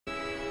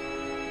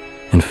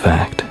In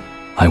fact,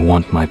 I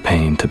want my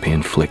pain to be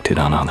inflicted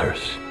on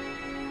others.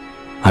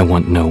 I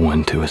want no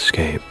one to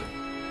escape.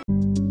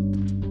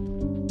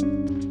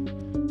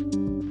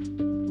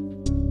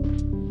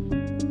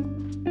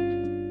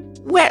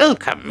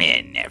 Welcome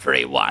in,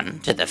 everyone,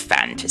 to the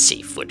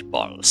Fantasy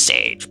Football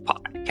Sage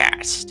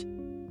podcast.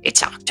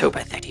 It's October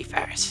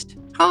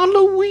 31st,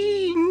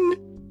 Halloween,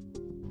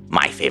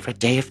 my favorite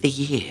day of the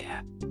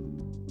year.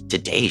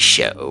 Today's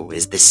show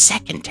is the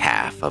second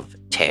half of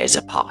Tears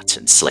Apart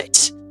and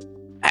Slits.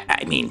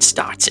 I mean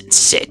Starts and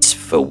Sits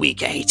for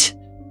Week 8,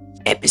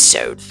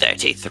 Episode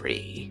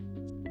 33.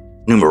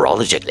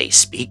 Numerologically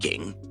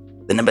speaking,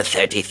 the number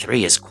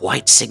 33 is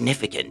quite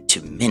significant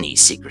to many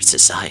secret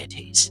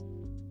societies.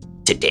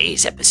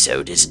 Today's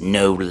episode is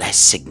no less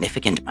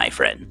significant, my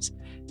friends,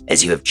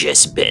 as you have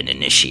just been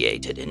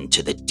initiated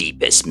into the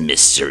deepest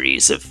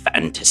mysteries of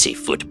fantasy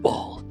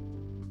football.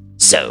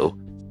 So,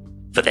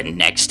 for the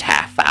next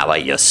half hour,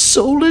 your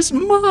soul is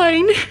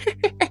mine.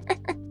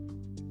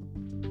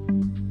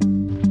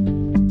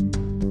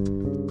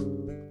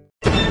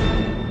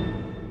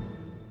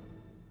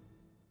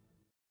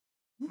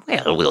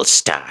 Well, we'll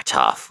start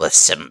off with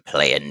some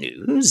player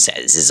news,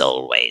 as is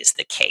always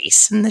the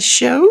case in the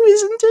show,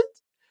 isn't it?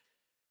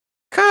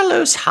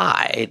 Carlos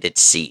Hyde, it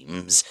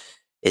seems,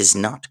 is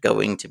not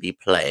going to be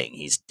playing.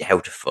 He's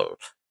doubtful.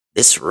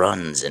 This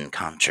runs in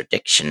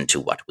contradiction to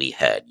what we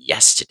heard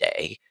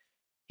yesterday.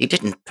 He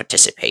didn't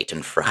participate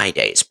in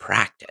Friday's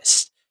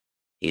practice.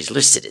 He's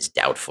listed as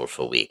doubtful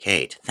for Week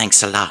 8.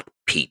 Thanks a lot,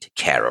 Pete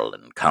Carroll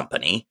and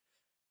company.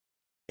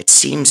 It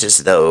seems as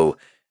though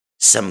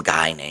some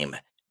guy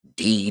named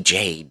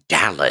DJ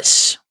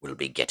Dallas will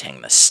be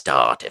getting the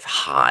start if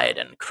Hyde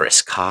and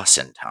Chris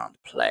Carson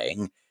aren't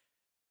playing.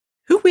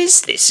 Who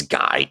is this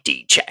guy,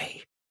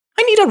 DJ?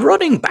 I need a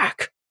running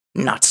back,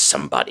 not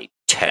somebody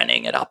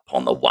turning it up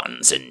on the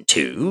ones and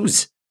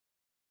twos.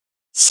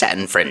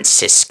 San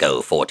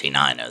Francisco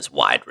 49ers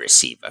wide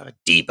receiver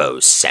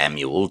Deebo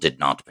Samuel did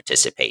not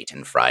participate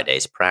in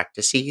Friday's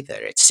practice either,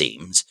 it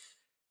seems.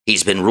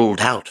 He's been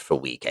ruled out for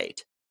Week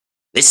 8.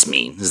 This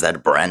means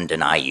that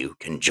Brandon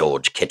Ayuk and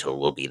George Kittle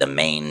will be the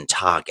main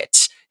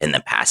targets in the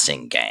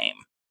passing game.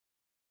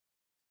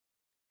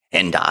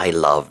 And I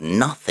love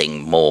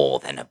nothing more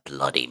than a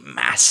bloody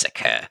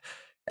massacre.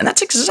 And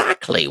that's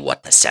exactly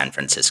what the San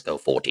Francisco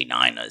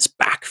 49ers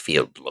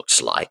backfield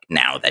looks like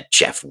now that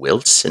Jeff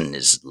Wilson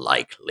is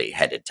likely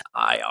headed to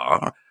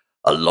IR,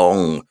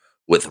 along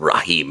with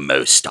Raheem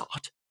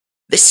Mostert.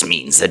 This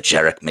means that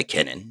Jerick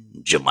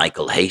McKinnon,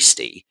 JaMycal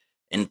Hasty,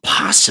 and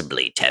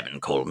possibly Tevin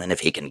Coleman,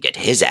 if he can get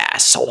his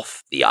ass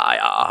off the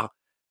IR,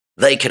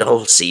 they could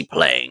all see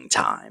playing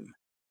time.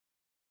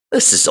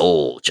 This is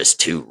all just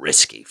too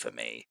risky for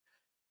me.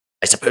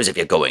 I suppose if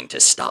you're going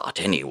to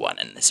start anyone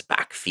in this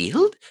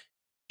backfield,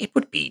 it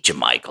would be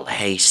JaMycal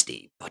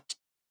Hasty, but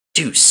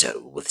do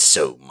so with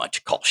so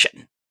much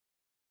caution.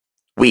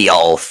 We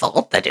all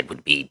thought that it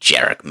would be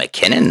Jerick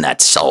McKinnon that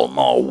saw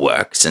more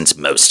work since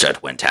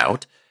Mostert went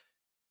out,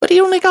 but he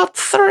only got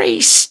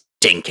 3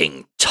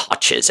 stinking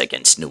touches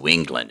against New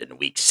England in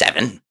Week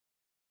 7.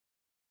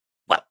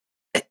 Well,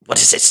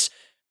 what is this?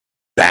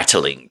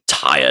 Battling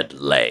tired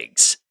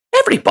legs.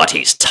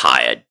 Everybody's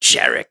tired,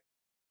 Jerick.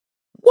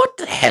 What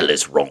the hell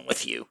is wrong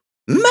with you?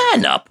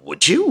 Man up,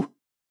 would you?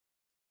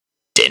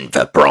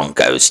 Denver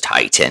Broncos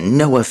tight end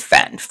Noah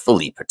Fant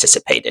fully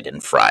participated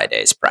in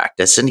Friday's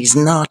practice, and he's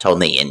not on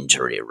the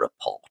injury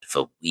report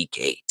for Week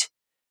 8.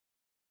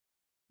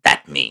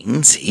 That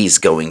means he's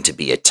going to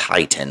be a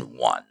tight end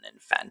 1 in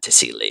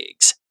fantasy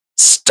leagues.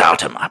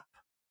 Start him up.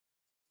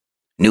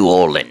 New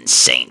Orleans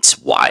Saints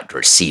wide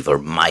receiver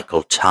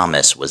Michael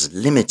Thomas was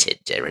limited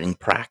during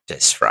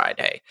practice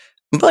Friday,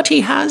 but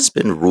he has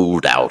been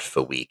ruled out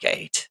for Week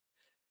 8.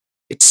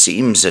 It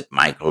seems that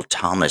Michael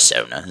Thomas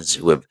owners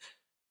who have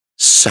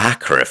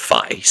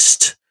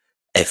sacrificed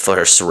a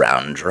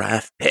first-round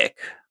draft pick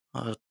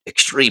are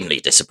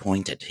extremely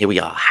disappointed. Here we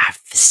are,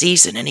 half the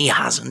season, and he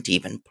hasn't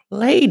even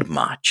played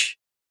much.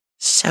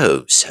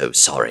 So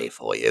sorry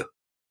for you.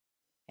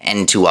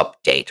 And to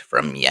update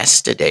from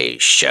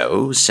yesterday's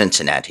show,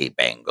 Cincinnati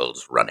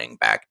Bengals running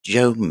back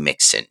Joe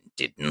Mixon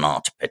did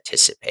not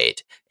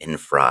participate in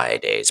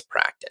Friday's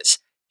practice.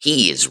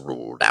 He is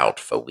ruled out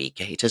for Week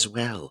 8 as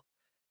well.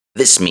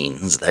 This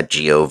means that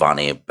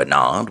Giovanni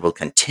Bernard will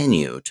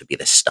continue to be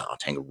the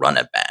starting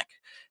runner back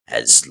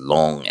as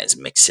long as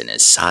Mixon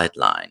is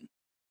sidelined.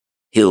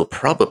 He'll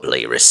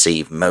probably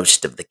receive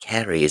most of the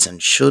carries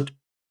and should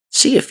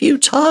see a few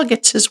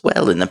targets as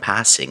well in the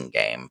passing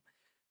game.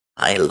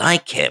 I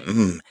like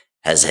him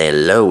as a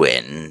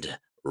low-end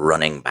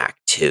running back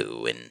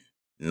too in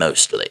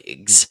most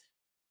leagues.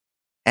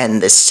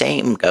 And the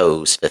same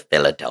goes for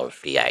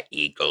Philadelphia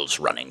Eagles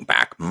running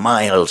back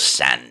Miles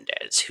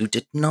Sanders, who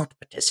did not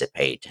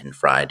participate in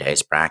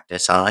Friday's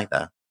practice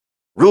either.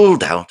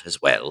 Ruled out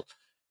as well.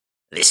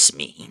 This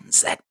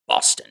means that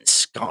Boston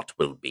Scott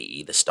will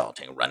be the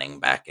starting running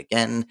back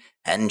again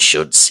and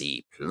should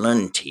see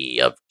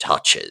plenty of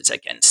touches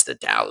against the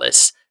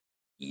Dallas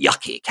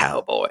yucky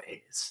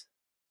Cowboys.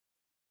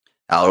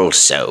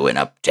 Also, an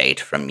update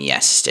from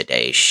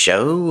yesterday's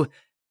show,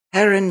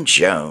 Aaron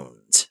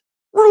Jones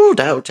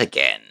ruled out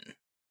again.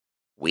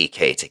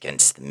 Week 8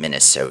 against the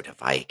Minnesota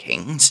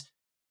Vikings.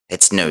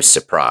 It's no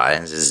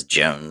surprise as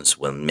Jones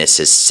will miss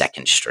his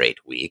second straight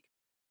week.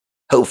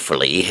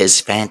 Hopefully,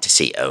 his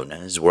fantasy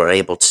owners were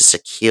able to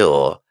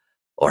secure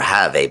or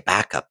have a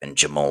backup in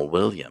Jamal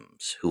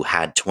Williams, who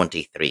had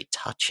 23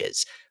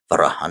 touches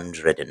for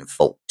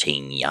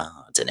 114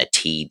 yards and a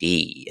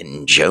TD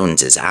in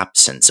Jones's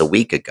absence a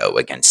week ago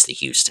against the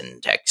Houston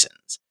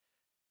Texans.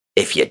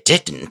 If you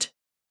didn't,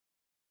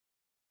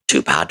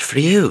 too bad for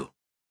you.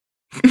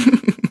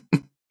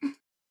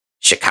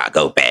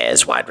 Chicago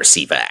Bears wide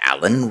receiver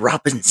Allen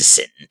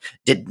Robinson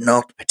did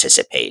not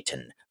participate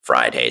in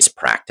Friday's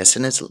practice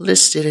and is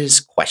listed as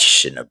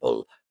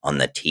questionable on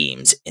the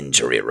team's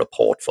injury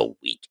report for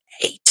Week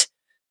 8.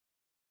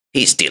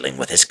 He's dealing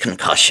with his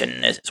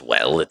concussion as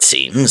well, it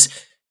seems.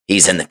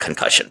 He's in the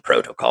concussion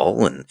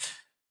protocol, and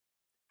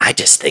I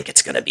just think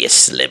it's going to be a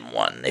slim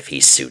one if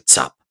he suits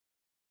up.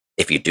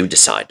 If you do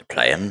decide to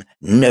play him,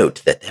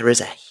 note that there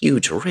is a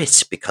huge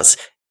risk because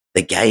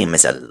the game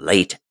is a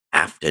late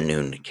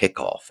afternoon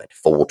kickoff at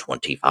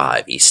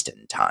 4:25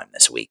 Eastern Time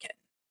this weekend,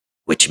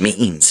 which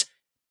means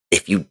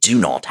if you do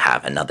not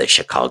have another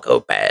Chicago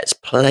Bears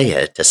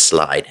player to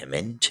slide him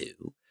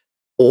into,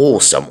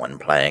 or someone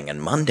playing in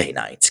Monday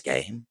night's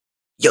game,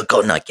 you're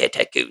gonna get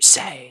a goose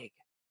egg.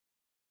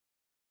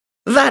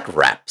 That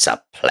wraps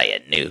up player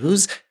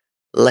news.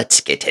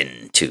 Let's get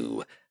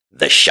into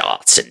the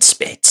shots and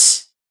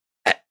spits.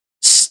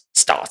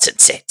 Starts and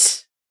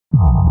sits.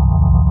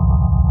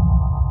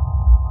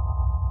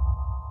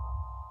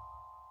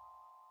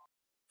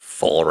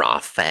 For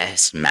our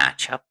first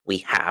matchup, we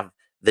have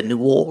the New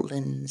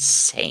Orleans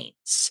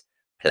Saints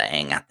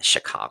playing at the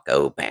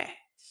Chicago Bears.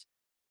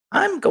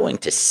 I'm going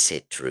to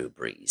sit Drew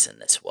Brees in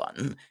this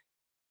one.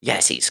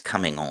 Yes, he's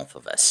coming off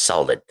of a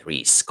solid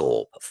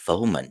 3-score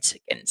performance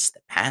against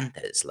the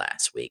Panthers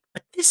last week,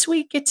 but this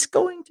week it's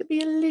going to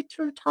be a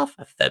little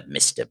tougher for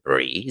Mr.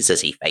 Brees as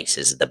he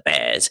faces the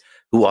Bears,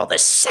 who are the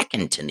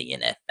second in the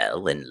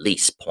NFL in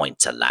least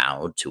points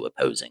allowed to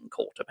opposing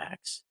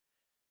quarterbacks.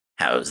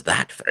 How's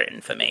that for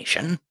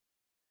information?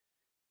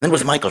 And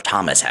with Michael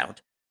Thomas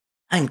out,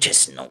 I'm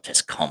just not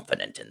as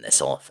confident in this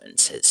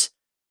offense as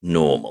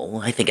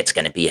normal. I think it's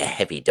going to be a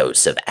heavy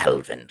dose of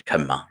Alvin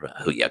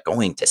Kamara, who you're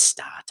going to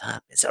start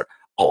up as our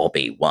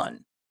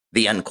RB1,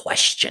 the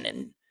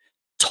unquestioning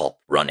top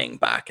running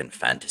back in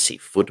fantasy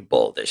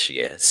football this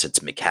year since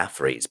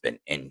McCaffrey's been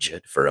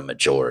injured for a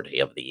majority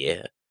of the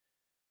year.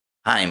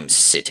 I'm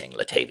sitting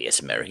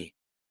Latavius Murray.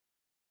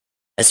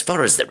 As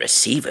far as the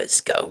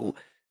receivers go,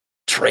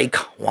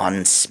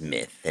 Traquan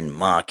Smith and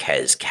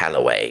Marquez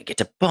Callaway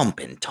get a bump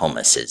in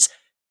Thomas's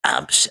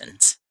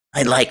absence.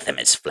 I like them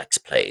as flex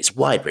plays.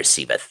 Wide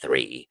receiver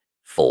 3,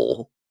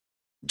 4.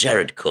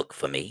 Jared Cook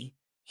for me.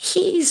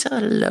 He's a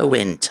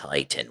low-end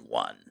tight end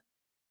 1.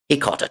 He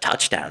caught a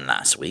touchdown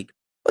last week,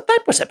 but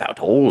that was about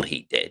all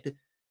he did.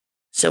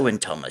 So in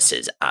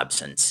Thomas's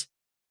absence,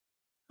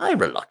 I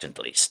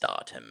reluctantly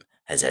start him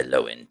as a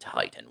low-end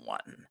tight end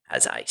 1,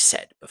 as I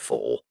said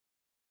before.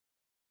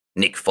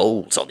 Nick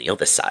Foles on the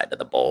other side of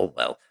the ball,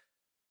 well,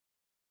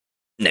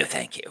 no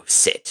thank you.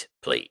 Sit,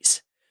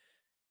 please.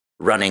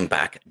 Running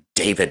back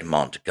David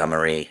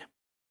Montgomery,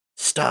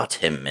 start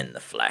him in the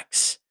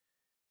flex.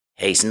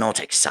 He's not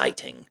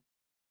exciting,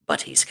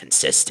 but he's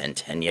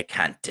consistent and you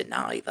can't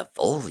deny the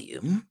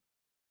volume.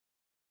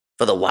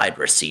 For the wide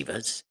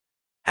receivers,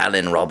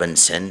 Allen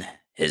Robinson,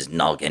 his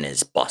noggin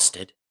is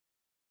busted.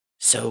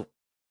 So,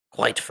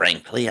 quite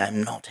frankly,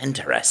 I'm not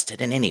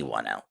interested in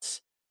anyone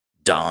else.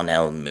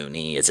 Darnell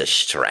Mooney is a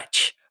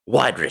stretch.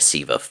 Wide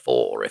receiver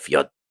 4 if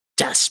you're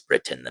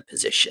desperate in the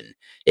position.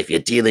 If you're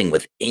dealing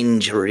with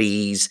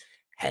injuries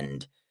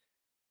and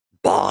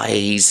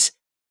buys,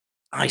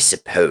 I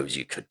suppose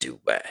you could do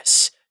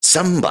worse.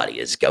 Somebody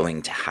is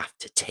going to have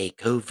to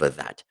take over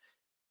that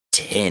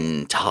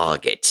 10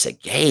 targets a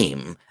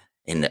game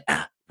in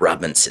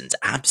Robinson's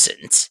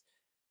absence.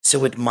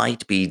 So it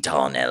might be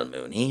Darnell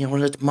Mooney or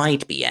it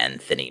might be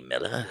Anthony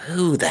Miller.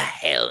 Who the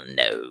hell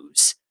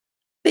knows?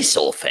 This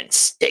offense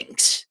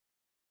stinks.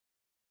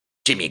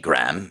 Jimmy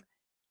Graham,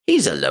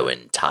 he's a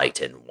low-end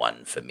tight end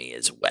 1 for me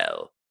as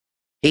well.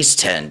 He's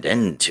turned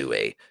into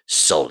a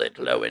solid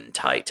low-end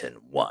tight end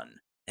 1,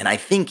 and I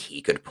think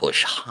he could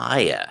push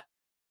higher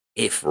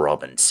if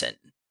Robinson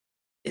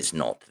is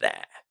not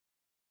there.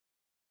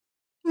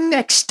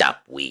 Next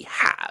up, we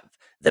have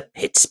the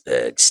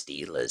Pittsburgh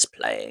Steelers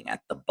playing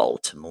at the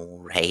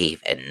Baltimore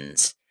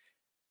Ravens.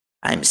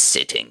 I'm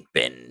sitting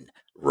Ben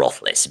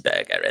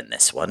Roethlisberger in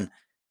this one.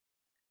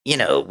 You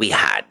know, we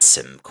had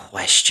some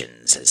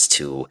questions as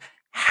to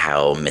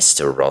how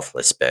Mr.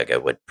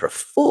 Roethlisberger would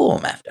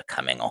perform after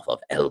coming off of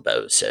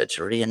elbow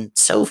surgery, and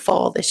so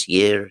far this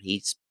year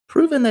he's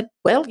proven that,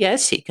 well,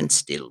 yes, he can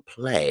still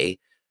play,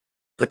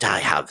 but I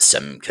have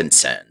some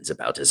concerns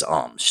about his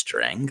arm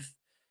strength.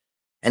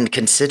 And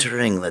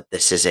considering that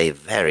this is a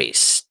very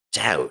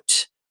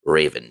stout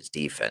Ravens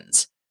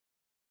defense,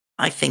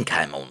 I think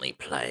I'm only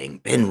playing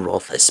Ben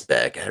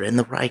Roethlisberger in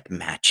the right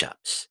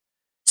matchups.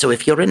 So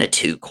if you're in a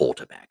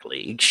two-quarterback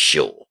league,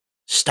 sure,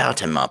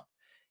 start him up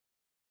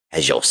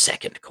as your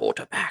second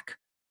quarterback.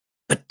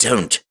 But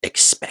don't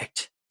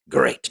expect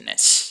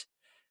greatness.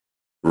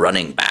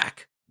 Running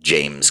back,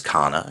 James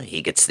Conner,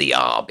 he gets the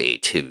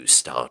RB2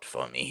 start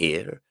for me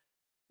here.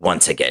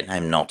 Once again,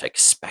 I'm not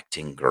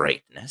expecting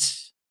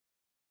greatness.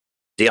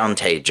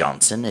 Deontay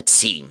Johnson, it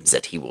seems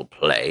that he will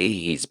play.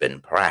 He's been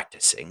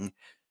practicing,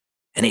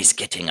 and he's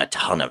getting a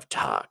ton of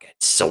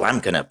targets. So I'm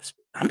gonna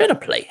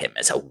play him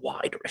as a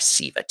wide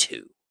receiver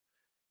too.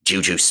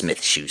 Juju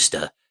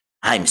Smith-Schuster,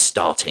 I'm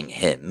starting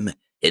him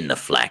in the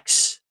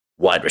flex,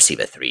 wide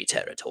receiver 3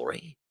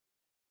 territory.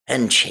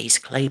 And Chase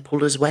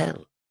Claypool as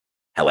well.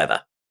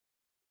 However,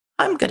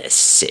 I'm gonna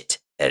sit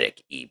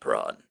Eric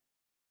Ebron.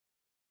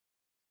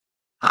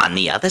 On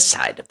the other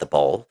side of the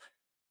ball,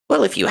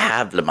 well, if you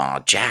have Lamar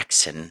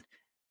Jackson,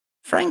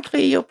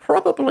 frankly, you're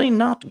probably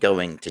not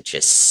going to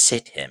just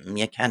sit him.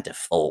 You can't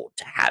afford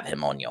to have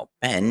him on your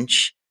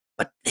bench,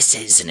 but this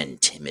is an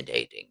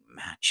intimidating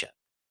matchup.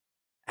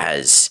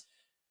 As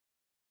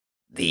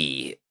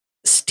the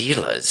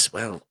Steelers,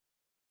 well,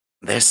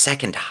 they're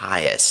second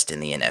highest in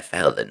the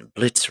NFL in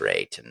blitz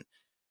rate, and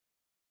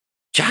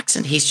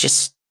Jackson, he's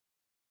just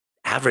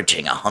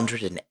averaging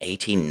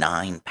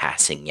 189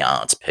 passing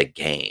yards per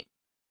game,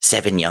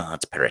 7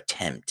 yards per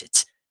attempt.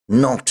 It's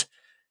not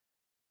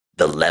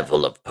the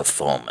level of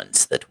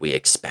performance that we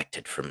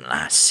expected from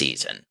last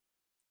season.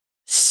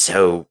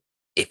 So,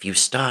 if you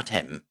start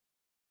him,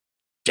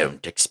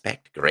 don't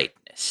expect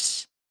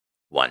greatness.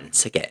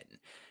 Once again,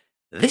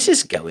 this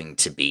is going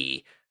to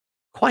be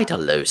quite a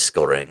low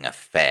scoring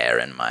affair,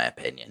 in my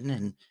opinion,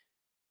 and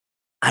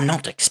I'm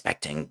not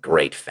expecting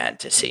great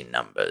fantasy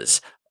numbers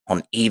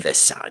on either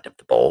side of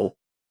the ball.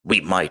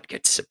 We might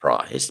get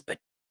surprised, but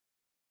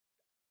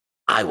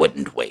I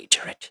wouldn't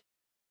wager it.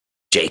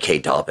 J.K.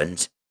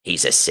 Dobbins,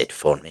 he's a sit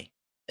for me,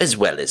 as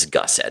well as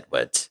Gus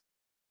Edwards.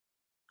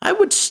 I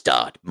would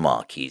start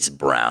Marquise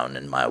Brown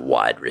in my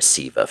wide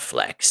receiver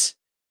flex.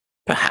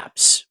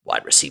 Perhaps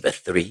wide receiver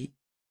 3.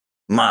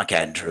 Mark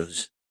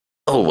Andrews,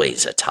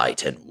 always a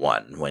tight end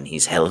 1 when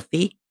he's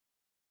healthy.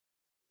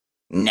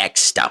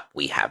 Next up,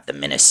 we have the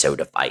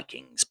Minnesota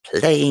Vikings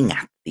playing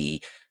at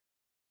the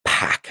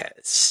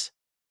Packers.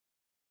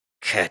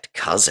 Kirk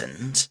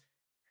Cousins,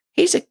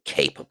 he's a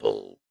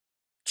capable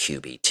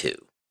QB2.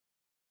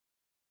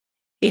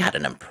 He had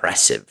an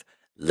impressive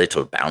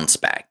little bounce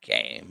back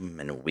game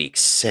in week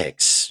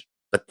 6,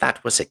 but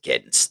that was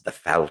against the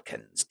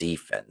Falcons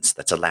defense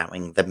that's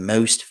allowing the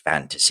most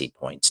fantasy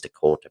points to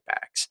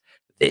quarterbacks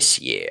this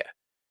year.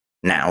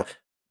 Now,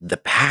 the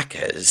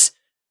Packers,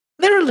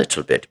 they're a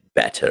little bit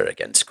better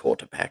against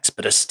quarterbacks,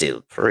 but are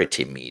still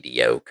pretty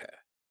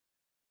mediocre.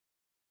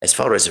 As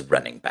far as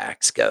running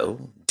backs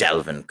go,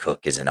 Dalvin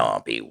Cook is an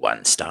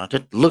RB1 start.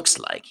 It looks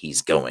like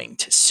he's going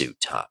to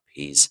suit up.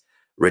 He's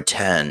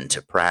returned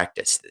to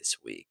practice this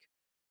week,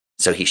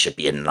 so he should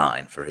be in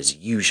line for his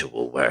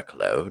usual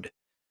workload.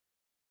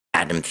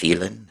 Adam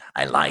Thielen,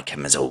 I like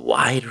him as a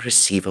wide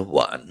receiver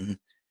 1.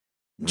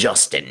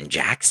 Justin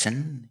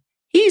Jackson,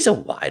 he's a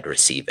wide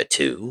receiver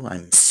 2.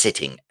 I'm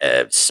sitting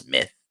Irv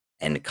Smith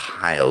and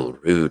Kyle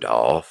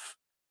Rudolph.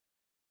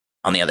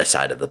 On the other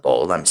side of the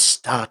ball, I'm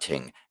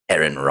starting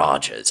Aaron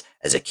Rodgers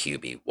as a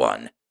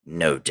QB1,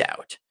 no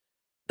doubt.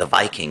 The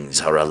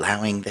Vikings are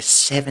allowing the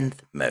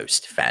 7th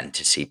most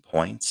fantasy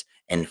points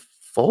and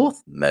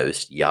 4th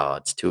most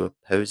yards to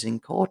opposing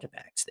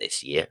quarterbacks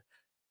this year.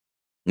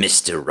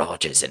 Mr.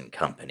 Rodgers and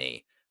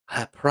company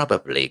are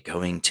probably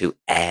going to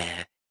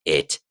air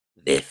it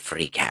the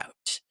freak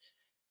out.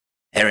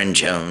 Aaron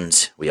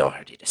Jones, we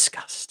already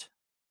discussed.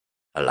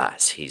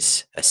 Alas,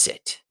 he's a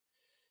sit.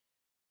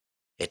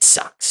 It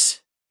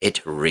sucks.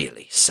 It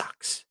really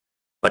sucks.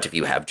 But if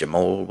you have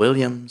Jamal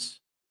Williams,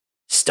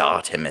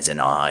 start him as an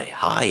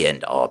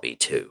high-end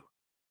RB2.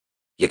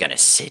 You're going to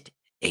sit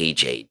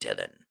A.J.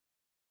 Dillon.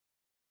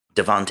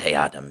 Devontae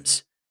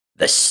Adams,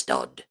 the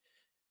stud.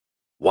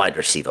 Wide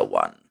receiver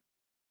 1.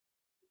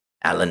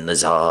 Alan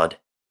Lazard,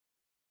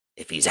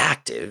 if he's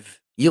active,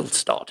 you'll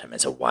start him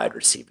as a wide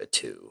receiver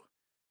 2.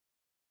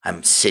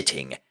 I'm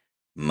sitting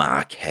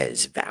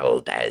Marquez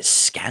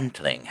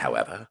Valdez-Scantling,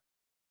 however.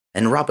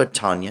 And Robert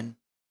Tonyan,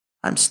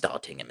 I'm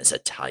starting him as a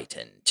tight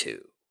end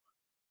 2.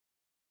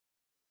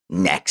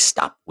 Next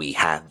up, we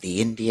have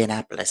the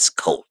Indianapolis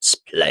Colts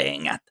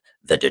playing at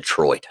the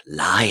Detroit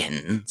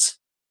Lions.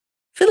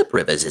 Philip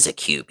Rivers is a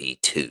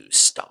QB2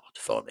 start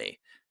for me.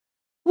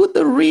 Would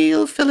the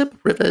real Philip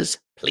Rivers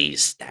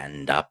please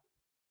stand up?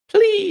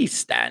 Please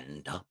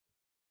stand up.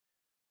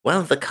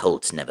 Well, the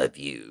Colts never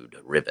viewed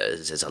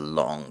Rivers as a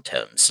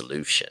long-term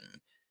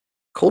solution.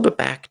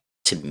 Quarterback,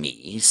 to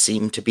me,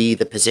 seemed to be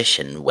the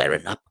position where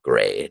an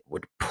upgrade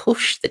would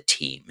push the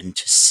team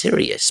into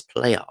serious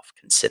playoff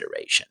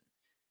consideration.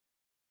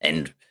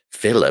 And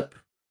Philip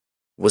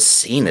was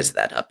seen as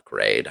that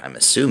upgrade, I'm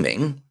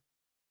assuming.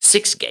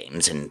 6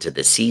 games into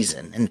the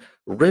season, and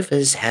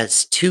Rivers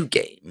has 2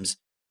 games,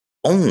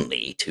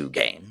 only 2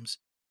 games,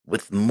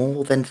 with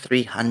more than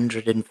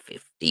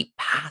 350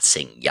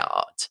 passing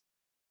yards,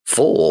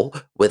 4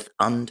 with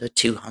under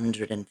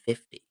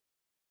 250.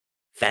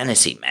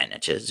 Fantasy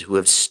managers who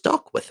have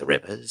stuck with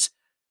Rivers,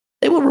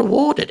 they were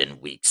rewarded in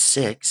week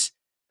 6,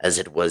 as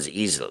it was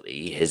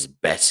easily his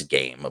best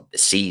game of the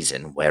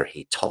season, where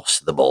he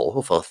tossed the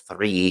ball for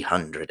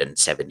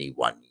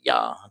 371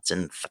 yards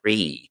and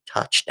 3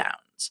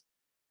 touchdowns.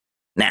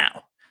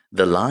 Now,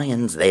 the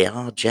Lions, they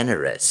are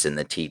generous in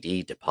the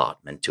TD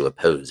department to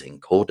opposing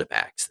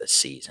quarterbacks this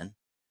season.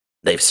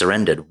 They've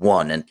surrendered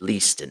one at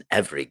least in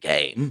every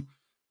game.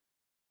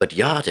 But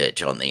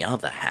yardage, on the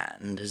other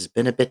hand, has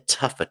been a bit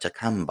tougher to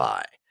come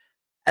by,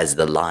 as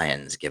the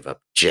Lions give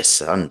up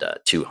just under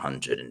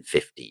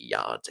 250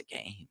 yards a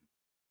game.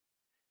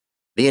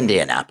 The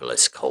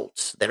Indianapolis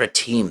Colts, they're a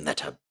team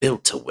that are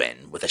built to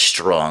win with a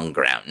strong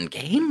ground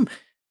game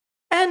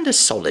and a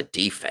solid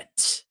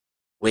defense,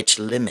 which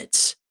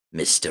limits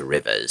Mr.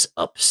 Rivers'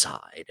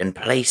 upside and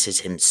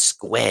places him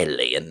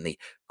squarely in the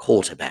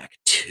quarterback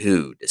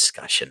 2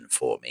 discussion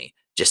for me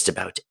just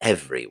about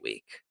every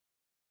week.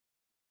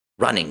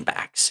 Running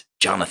backs,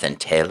 Jonathan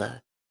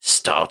Taylor,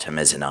 start him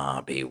as an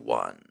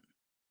RB1.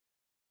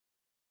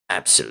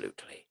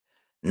 Absolutely.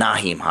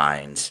 Naheem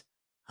Hines,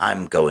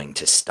 I'm going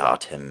to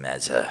start him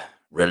as a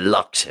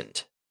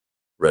reluctant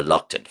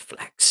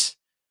flex.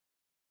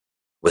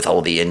 With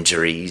all the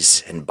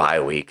injuries and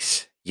bye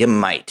weeks, you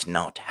might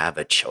not have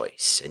a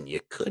choice, and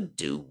you could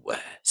do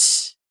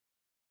worse.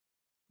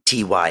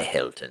 T.Y.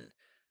 Hilton,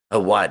 a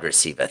wide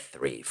receiver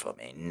 3 for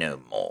me,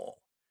 no more.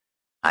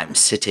 I'm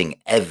sitting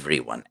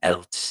everyone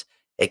else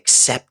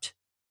except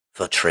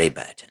for Trey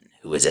Burton,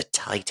 who is a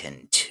tight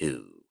end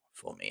 2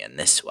 for me in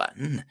this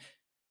one.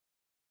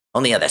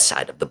 On the other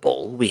side of the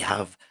ball, we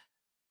have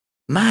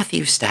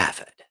Matthew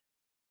Stafford.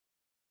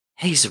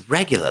 He's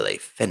regularly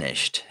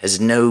finished as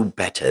no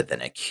better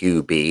than a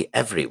QB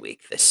every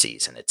week this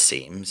season, it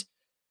seems,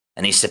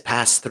 and he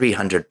surpassed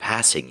 300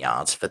 passing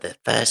yards for the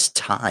first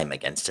time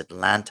against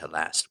Atlanta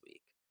last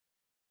week.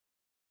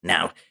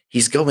 Now,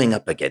 he's going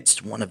up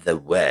against one of the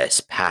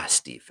worst pass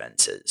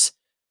defenses.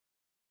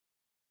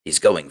 He's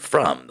going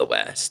from the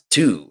worst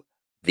to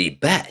the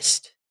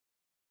best.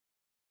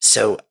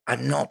 So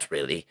I'm not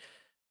really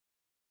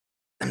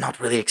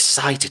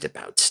excited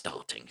about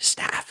starting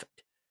Stafford.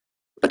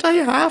 But I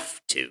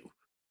have to.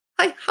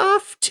 I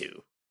have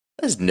to.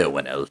 There's no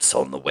one else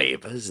on the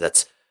waivers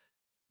that's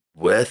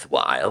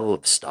worthwhile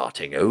of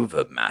starting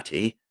over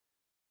Matty.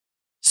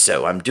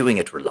 So I'm doing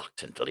it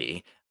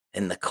reluctantly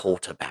in the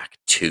quarterback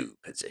 2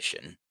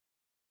 position.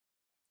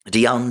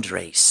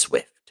 DeAndre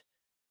Swift.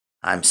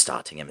 I'm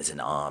starting him as an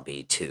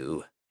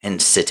RB2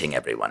 and sitting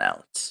everyone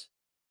else.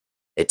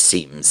 It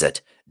seems that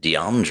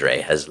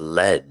DeAndre has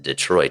led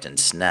Detroit in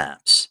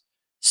snaps,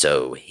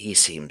 so he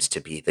seems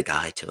to be the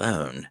guy to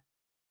own.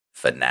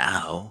 For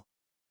now.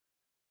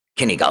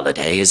 Kenny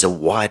Golladay is a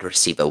wide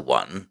receiver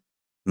 1.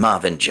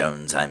 Marvin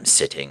Jones, I'm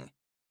sitting.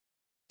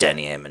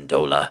 Danny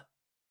Amendola,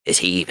 is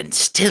he even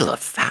still a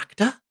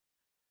factor?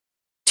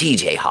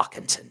 TJ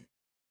Hawkinson,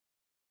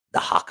 the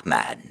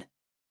Hawkman.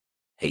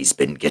 He's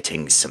been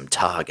getting some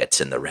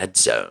targets in the red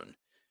zone.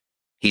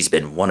 He's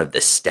been one of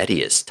the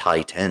steadiest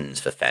tight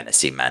ends for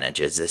fantasy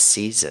managers this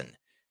season.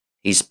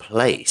 He's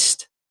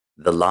placed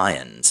the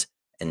Lions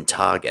in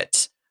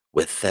targets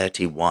with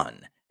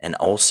 31 and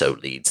also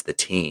leads the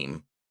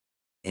team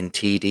in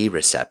TD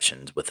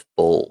receptions with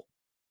 4.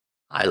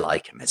 I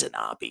like him as an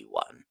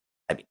RB1.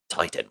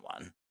 Tight end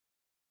 1.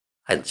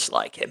 I just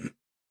like him.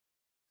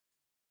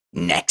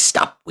 Next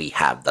up, we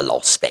have the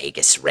Las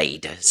Vegas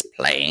Raiders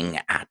playing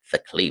at the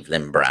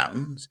Cleveland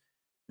Browns.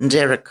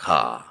 Derek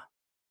Carr,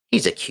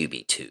 he's a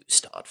QB2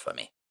 start for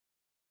me.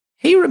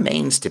 He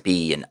remains to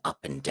be an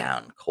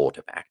up-and-down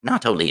quarterback,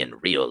 not only in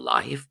real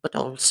life, but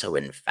also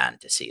in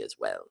fantasy as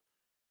well.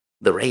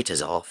 The Raiders'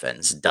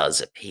 offense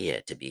does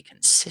appear to be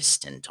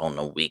consistent on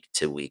a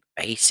week-to-week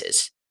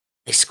basis.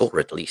 They score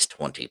at least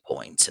 20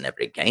 points in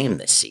every game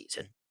this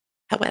season.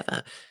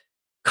 However,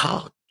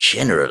 Carr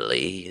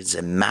generally is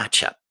a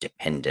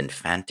matchup-dependent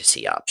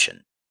fantasy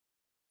option.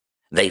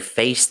 They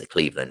face the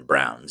Cleveland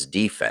Browns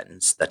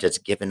defense that has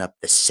given up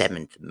the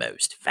 7th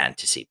most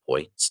fantasy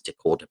points to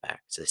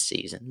quarterbacks this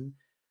season.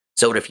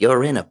 So if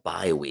you're in a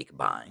bye week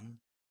bind,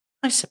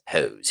 I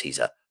suppose he's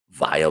a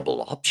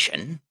viable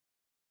option.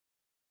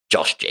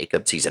 Josh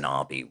Jacobs, he's an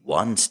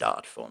RB1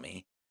 start for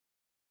me.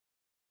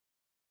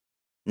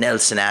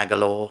 Nelson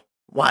Aguilar,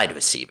 wide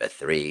receiver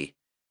 3.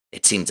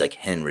 It seems like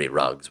Henry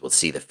Ruggs will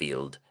see the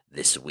field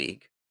this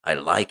week. I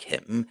like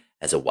him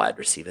as a wide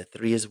receiver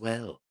 3 as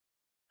well.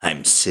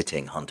 I'm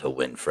sitting Hunter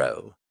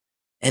Renfrow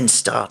and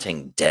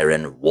starting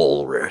Darren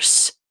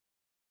Walrus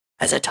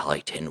as a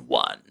tight end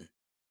 1.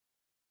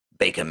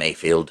 Baker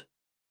Mayfield,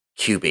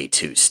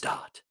 QB2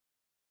 start.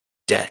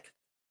 Death,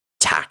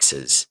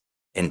 taxes,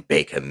 and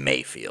Baker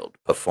Mayfield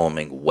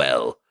performing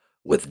well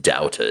with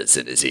doubters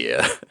in his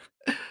ear.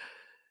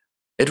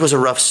 It was a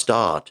rough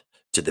start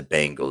to the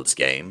Bengals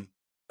game,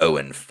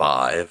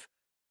 0-5,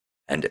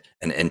 and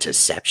an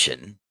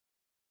interception.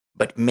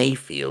 But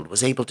Mayfield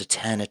was able to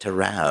turn it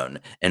around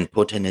and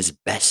put in his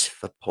best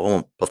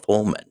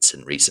performance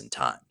in recent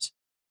times.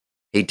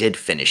 He did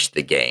finish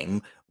the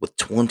game with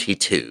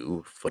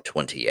 22 for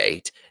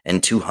 28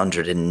 and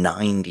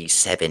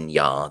 297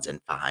 yards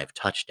and 5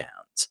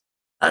 touchdowns.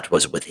 That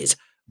was with his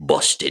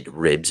busted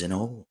ribs and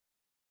all.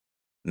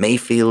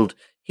 Mayfield,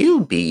 he'll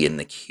be in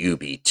the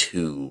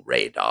QB2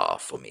 radar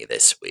for me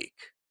this week.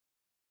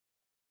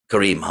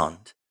 Kareem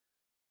Hunt,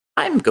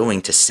 I'm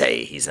going to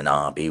say he's an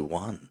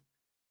RB1.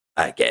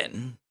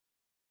 Again,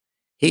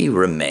 he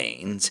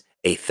remains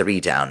a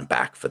 3-down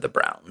back for the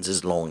Browns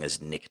as long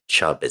as Nick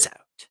Chubb is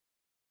out.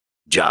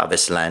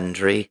 Jarvis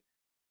Landry,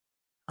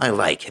 I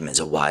like him as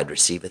a wide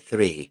receiver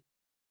 3.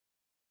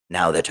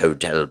 Now that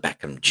Odell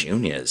Beckham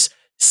Jr.'s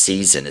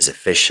season is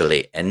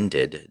officially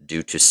ended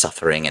due to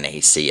suffering an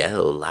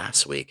ACL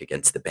last week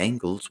against the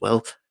Bengals,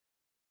 well,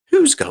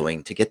 who's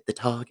going to get the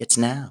targets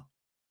now?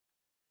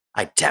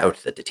 I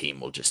doubt that the team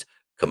will just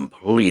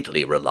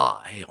completely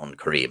rely on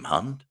Kareem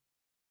Hunt.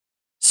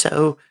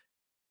 So,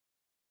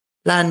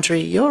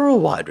 Landry, you're a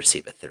wide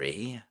receiver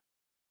 3.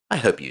 I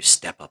hope you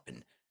step up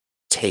and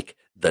take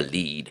the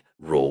lead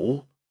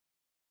role.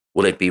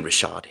 Will it be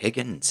Rashad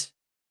Higgins?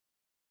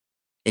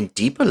 In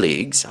deeper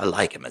leagues, I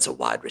like him as a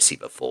wide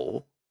receiver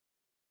 4.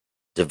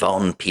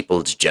 Devon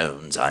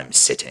Peoples-Jones, I'm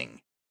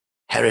sitting.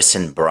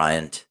 Harrison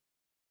Bryant.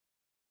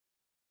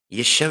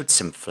 You showed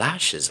some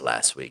flashes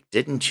last week,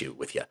 didn't you,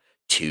 with your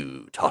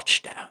 2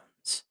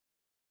 touchdowns?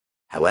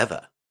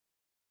 However,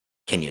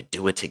 can you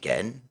do it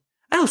again?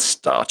 I'll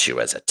start you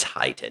as a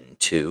tight end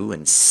too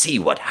and see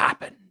what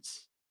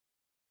happens.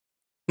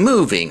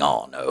 Moving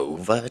on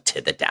over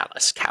to the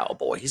Dallas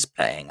Cowboys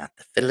playing at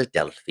the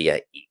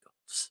Philadelphia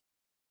Eagles.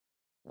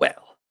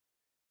 Well,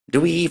 do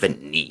we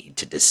even need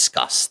to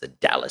discuss the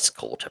Dallas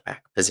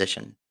quarterback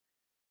position?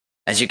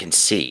 As you can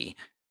see,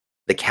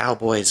 the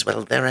Cowboys,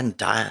 well, they're in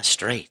dire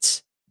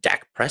straits.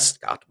 Dak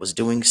Prescott was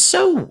doing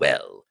so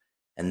well,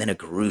 and then a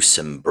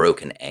gruesome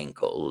broken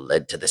ankle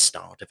led to the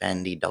start of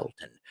Andy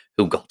Dalton,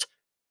 who got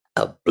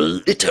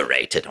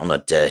obliterated on a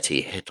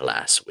dirty hit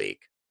last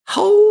week.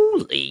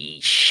 Holy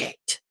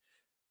shit!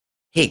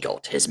 He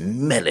got his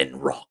melon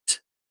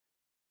rocked.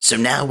 So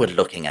now we're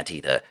looking at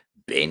either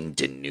Ben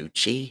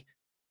DiNucci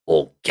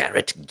or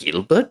Garrett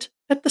Gilbert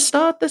at the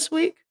start this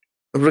week.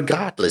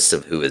 Regardless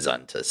of who is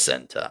under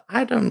center,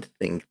 I don't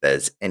think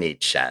there's any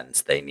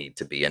chance they need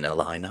to be in a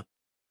lineup.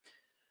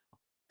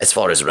 As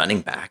far as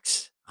running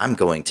backs, I'm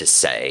going to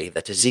say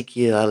that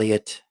Ezekiel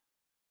Elliott,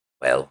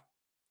 well,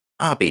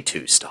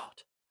 RB2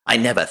 start. I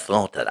never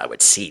thought that I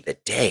would see the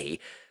day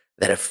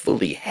that a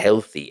fully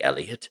healthy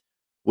Elliott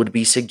would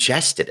be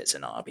suggested as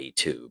an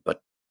RB2,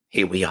 but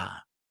here we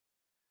are.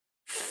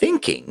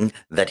 Thinking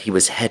that he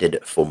was headed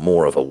for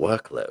more of a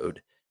workload,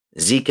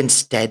 Zeke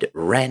instead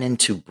ran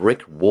into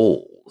brick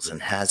walls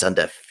and has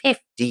under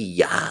 50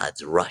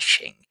 yards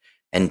rushing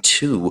and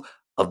 2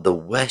 of the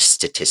worst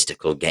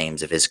statistical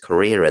games of his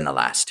career in the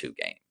last 2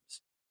 games.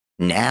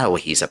 Now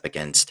he's up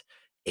against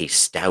a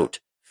stout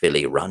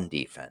Philly run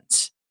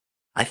defense.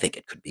 I think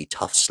it could be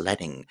tough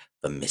sledding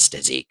for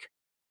Mr. Zeke.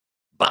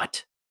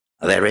 But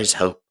there is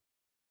hope,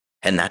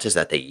 and that is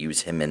that they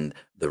use him in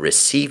the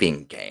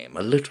receiving game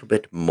a little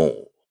bit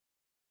more.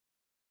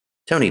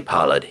 Tony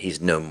Pollard, he's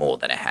no more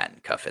than a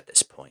handcuff at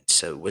this point,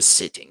 so we're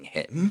sitting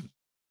him.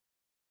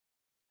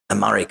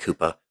 Amari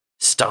Cooper,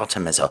 start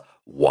him as a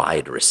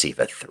wide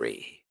receiver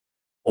 3.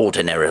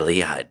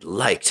 Ordinarily, I'd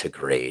like to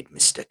grade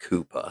Mr.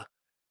 Cooper,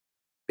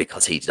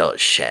 because he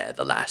does share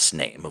the last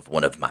name of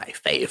one of my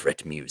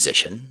favorite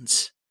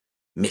musicians,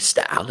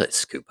 Mr.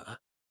 Alice Cooper,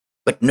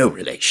 but no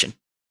relation.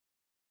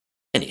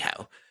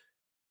 Anyhow,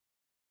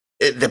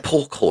 the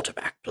poor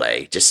quarterback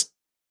play just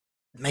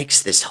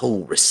makes this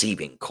whole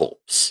receiving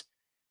corpse.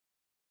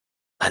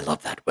 I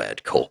love that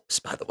word, corpse,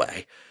 by the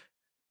way.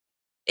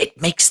 It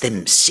makes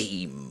them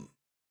seem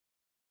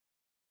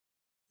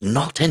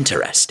not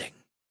interesting.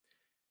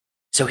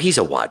 So he's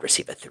a wide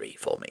receiver 3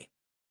 for me.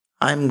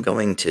 I'm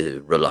going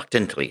to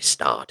reluctantly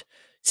start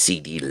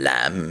CD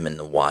Lamb in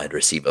the wide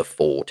receiver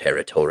 4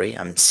 territory.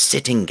 I'm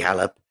sitting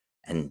Gallup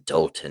and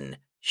Dalton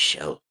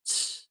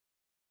Schultz.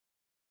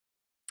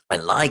 I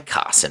like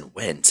Carson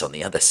Wentz on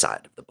the other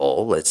side of the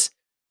ball as,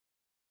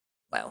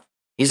 well,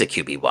 he's a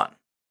QB1.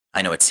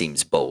 I know it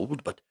seems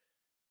bold, but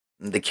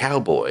the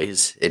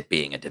Cowboys, it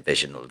being a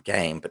divisional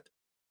game, but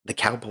the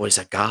Cowboys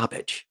are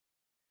garbage.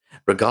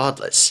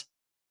 Regardless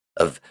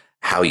of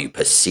how you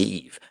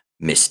perceive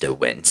Mr.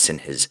 Wentz and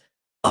his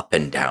up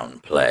and down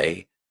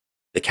play,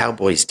 the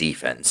Cowboys'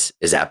 defense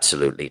is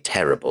absolutely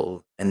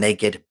terrible, and they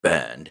get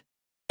burned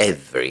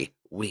every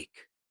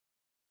week.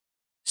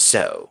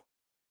 So,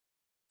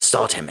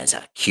 start him as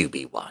a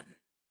QB1.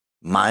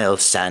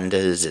 Miles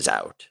Sanders is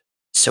out,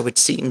 so it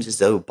seems as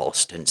though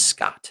Boston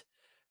Scott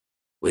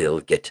will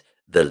get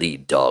the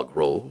lead dog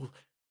role,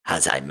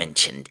 as I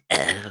mentioned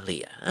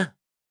earlier.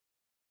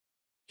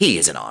 He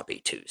is an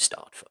RB2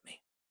 start for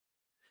me.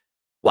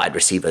 Wide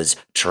receivers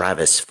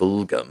Travis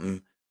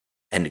Fulgham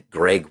and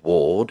Greg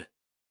Ward,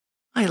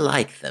 I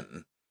like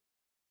them.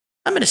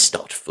 I'm going to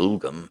start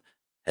Fulgham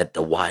at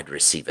the wide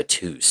receiver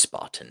 2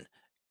 spot and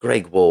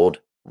Greg Ward,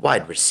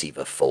 wide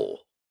receiver 4.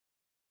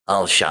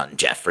 Alshon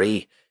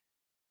Jeffrey,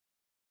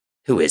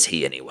 who is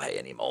he anyway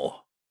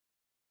anymore?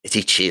 Is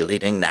he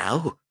cheerleading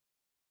now?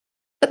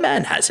 The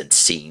man hasn't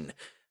seen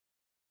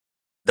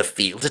the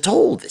field at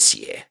all this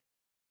year.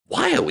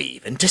 Why are we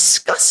even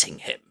discussing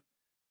him?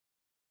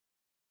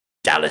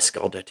 Dallas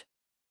Goddard.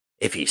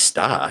 If he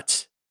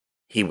starts,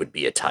 he would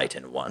be a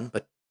Titan 1,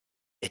 but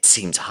it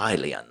seems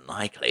highly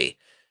unlikely.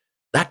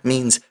 That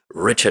means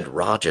Richard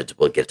Rodgers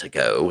will get to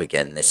go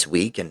again this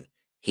week, and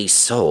he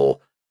saw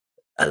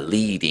a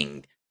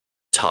leading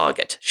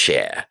target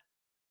share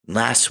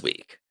last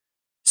week.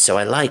 So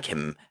I like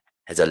him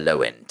as a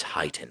low-end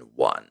Titan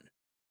 1.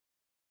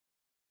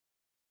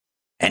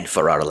 And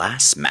for our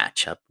last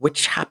matchup,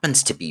 which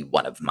happens to be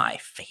one of my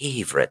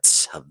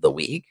favorites of the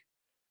week,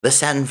 the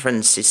San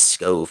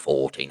Francisco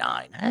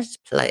 49ers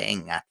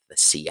playing at the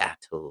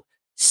Seattle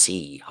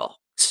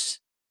Seahawks.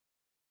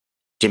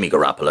 Jimmy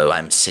Garoppolo,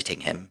 I'm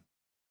sitting him.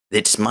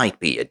 This might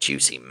be a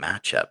juicy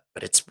matchup,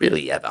 but it's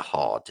really ever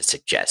hard to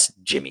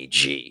suggest Jimmy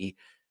G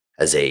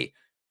as a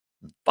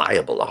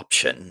viable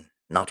option,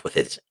 not with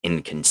its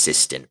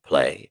inconsistent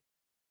play.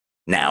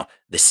 Now,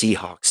 the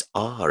Seahawks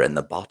are in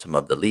the bottom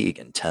of the league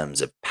in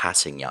terms of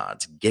passing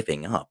yards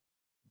giving up,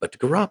 but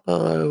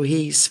Garoppolo,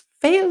 he's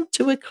failed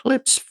to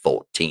eclipse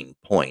 14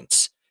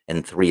 points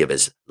in 3 of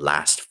his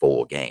last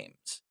 4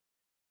 games.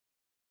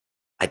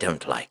 I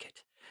don't like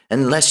it,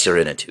 unless you're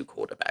in a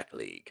 2-quarterback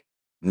league,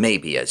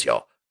 maybe as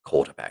your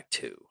quarterback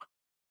 2.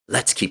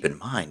 Let's keep in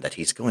mind that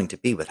he's going to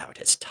be without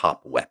his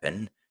top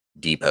weapon,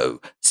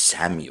 Deebo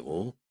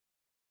Samuel.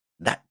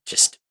 That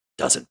just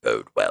doesn't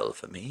bode well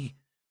for me.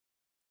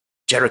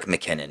 Jerick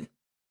McKinnon,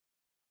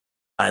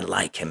 I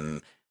like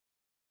him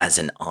as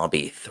an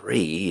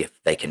RB3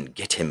 if they can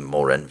get him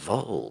more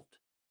involved.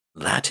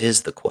 That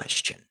is the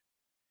question.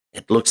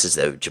 It looks as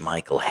though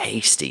JaMycal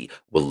Hasty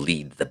will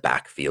lead the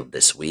backfield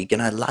this week,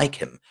 and I like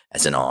him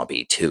as an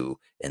RB2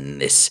 in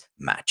this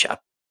matchup.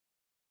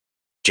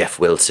 Jeff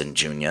Wilson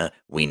Jr.,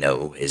 we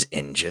know, is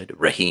injured.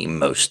 Raheem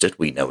Mostert,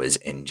 we know, is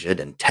injured.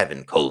 And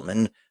Tevin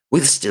Coleman,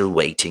 we're still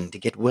waiting to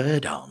get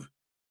word on.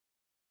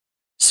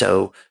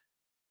 So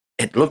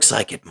it looks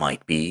like it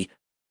might be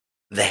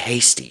the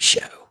Hasty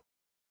show.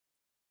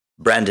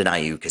 Brandon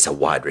Ayuk is a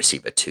wide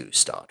receiver 2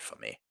 start for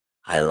me.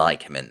 I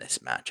like him in this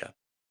matchup.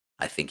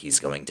 I think he's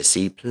going to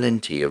see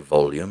plenty of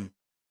volume.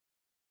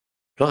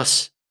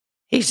 Plus,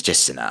 he's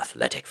just an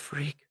athletic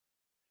freak.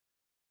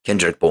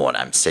 Kendrick Bourne,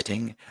 I'm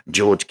sitting.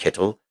 George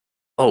Kittle,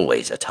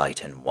 always a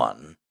Titan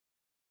 1.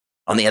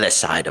 On the other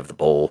side of the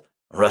ball,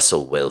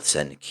 Russell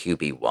Wilson,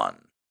 QB1.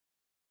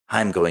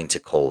 I'm going to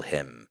call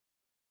him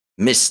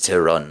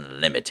Mr.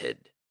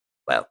 Unlimited.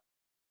 Well,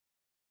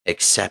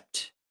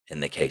 except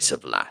in the case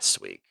of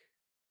last week.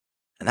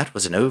 And that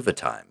was an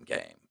overtime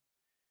game.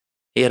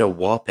 He had a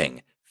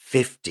whopping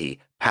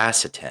 50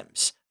 pass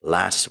attempts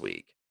last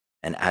week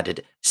and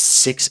added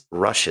 6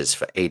 rushes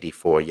for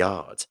 84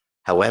 yards.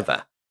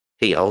 However,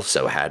 he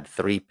also had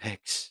 3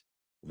 picks.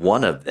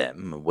 One of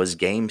them was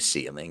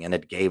game-sealing, and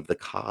it gave the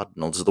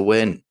Cardinals the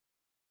win.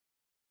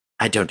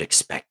 I don't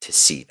expect to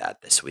see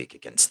that this week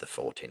against the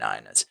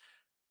 49ers.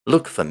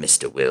 Look for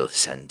Mr.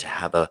 Wilson to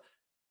have a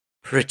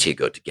pretty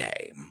good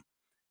game.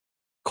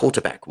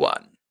 Quarterback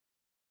 1.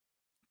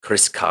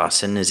 Chris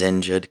Carson is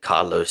injured.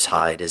 Carlos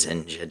Hyde is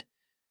injured.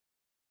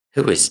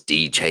 Who is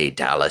DJ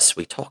Dallas?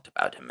 We talked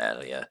about him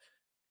earlier.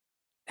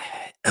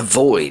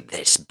 Avoid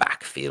this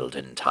backfield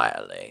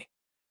entirely.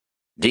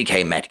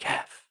 DK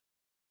Metcalf.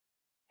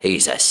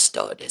 He's a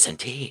stud,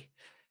 isn't he?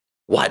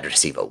 Wide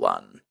receiver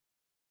 1.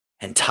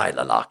 And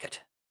Tyler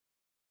Lockett.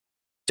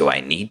 Do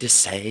I need to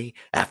say,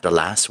 after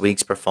last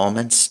week's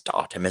performance,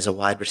 start him as a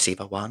wide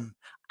receiver 1?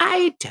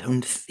 I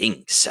don't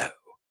think so.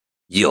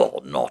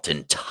 You're not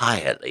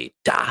entirely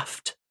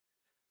daft.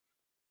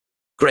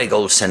 Greg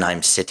Olsen,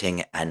 I'm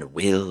sitting, and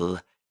Will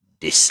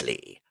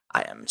Dissly,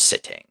 I am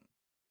sitting.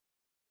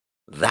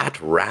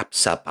 That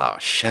wraps up our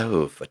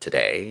show for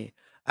today,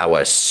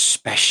 our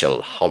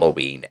special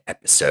Halloween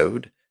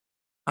episode.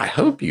 I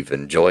hope you've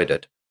enjoyed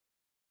it.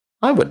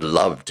 I would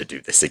love to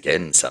do this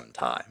again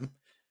sometime.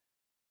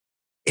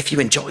 If you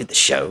enjoyed the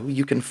show,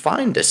 you can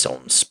find us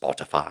on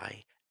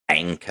Spotify,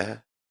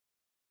 Anchor,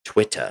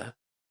 Twitter,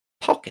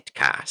 Pocket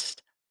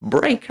Cast,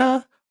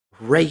 Breaker,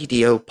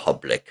 Radio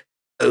Public,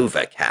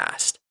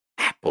 Overcast,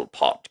 Apple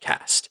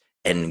Podcast,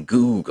 and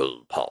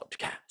Google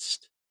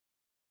Podcast.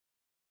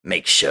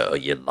 Make sure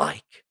you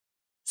like,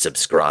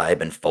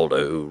 subscribe, and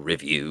follow,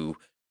 review,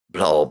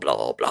 blah,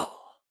 blah, blah.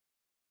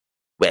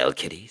 Well,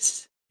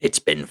 kiddies, it's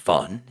been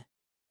fun.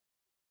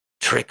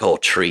 Trick or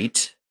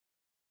treat.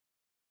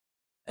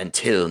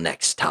 Until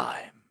next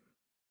time.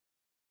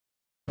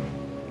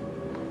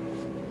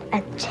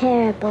 A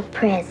terrible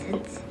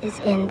presence is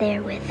in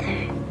there with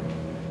her.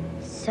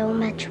 So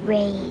much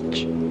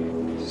rage,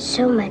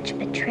 so much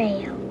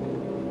betrayal.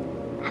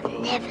 I've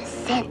never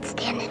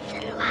sensed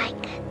anything like